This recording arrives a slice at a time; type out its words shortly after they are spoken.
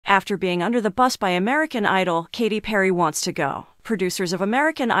After being under the bus by American Idol, Katy Perry wants to go. Producers of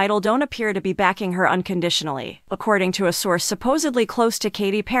American Idol don't appear to be backing her unconditionally. According to a source supposedly close to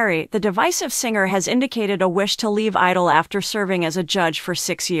Katy Perry, the divisive singer has indicated a wish to leave Idol after serving as a judge for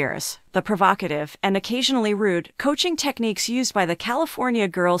 6 years. The provocative, and occasionally rude, coaching techniques used by the California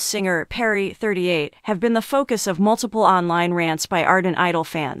girls singer Perry, 38, have been the focus of multiple online rants by ardent Idol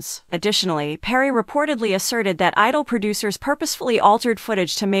fans. Additionally, Perry reportedly asserted that Idol producers purposefully altered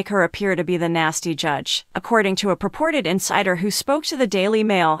footage to make her appear to be the nasty judge. According to a purported insider who spoke to the Daily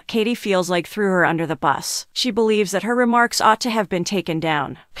Mail, Katy feels like threw her under the bus. She believes that her remarks ought to have been taken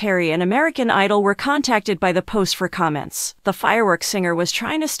down. Perry and American Idol were contacted by the Post for comments. The fireworks singer was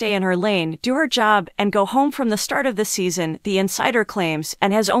trying to stay in her lane, do her job, and go home from the start of the season, the insider claims,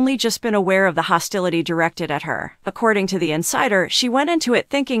 and has only just been aware of the hostility directed at her. According to the insider, she went into it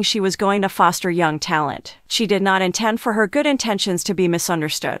thinking she was going to foster young talent. She did not intend for her good intentions to be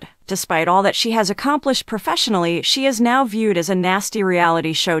misunderstood. Despite all that she has accomplished professionally, she is now viewed as a nasty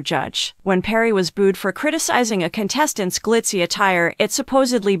reality show judge. When Perry was booed for criticizing a contestant's glitzy attire, it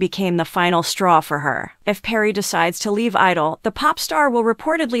supposedly became the final straw for her. If Perry decides to leave Idol, the pop star will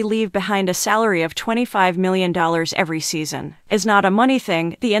reportedly leave behind a salary of $25 million every season. It's not a money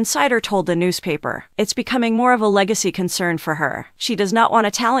thing, the insider told the newspaper. It's becoming more of a legacy concern for her. She does not want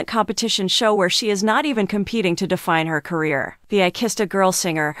a talent competition show where she is not even competing to define her career. The I Kissed a Girl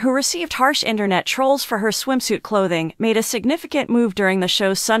singer, who received harsh internet trolls for her swimsuit clothing, made a significant move during the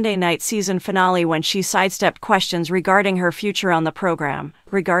show's Sunday night season finale when she sidestepped questions regarding her future on the program.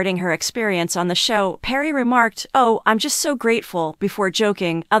 Regarding her experience on the show, Perry remarked, "Oh, I'm just so grateful," before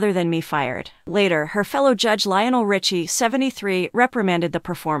joking, "Other than me fired." Later, her fellow judge Lionel Richie, 73, reprimanded the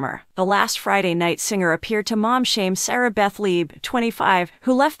performer. The last Friday night singer appeared to mom-shame Sarah Beth Lieb, 25,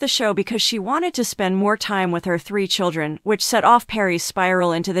 who left the show because she wanted to spend more time with her 3 children, which set off Perry's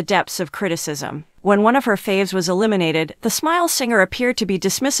spiral into the depths of criticism. When one of her faves was eliminated, the Smile singer appeared to be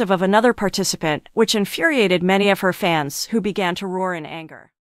dismissive of another participant, which infuriated many of her fans, who began to roar in anger.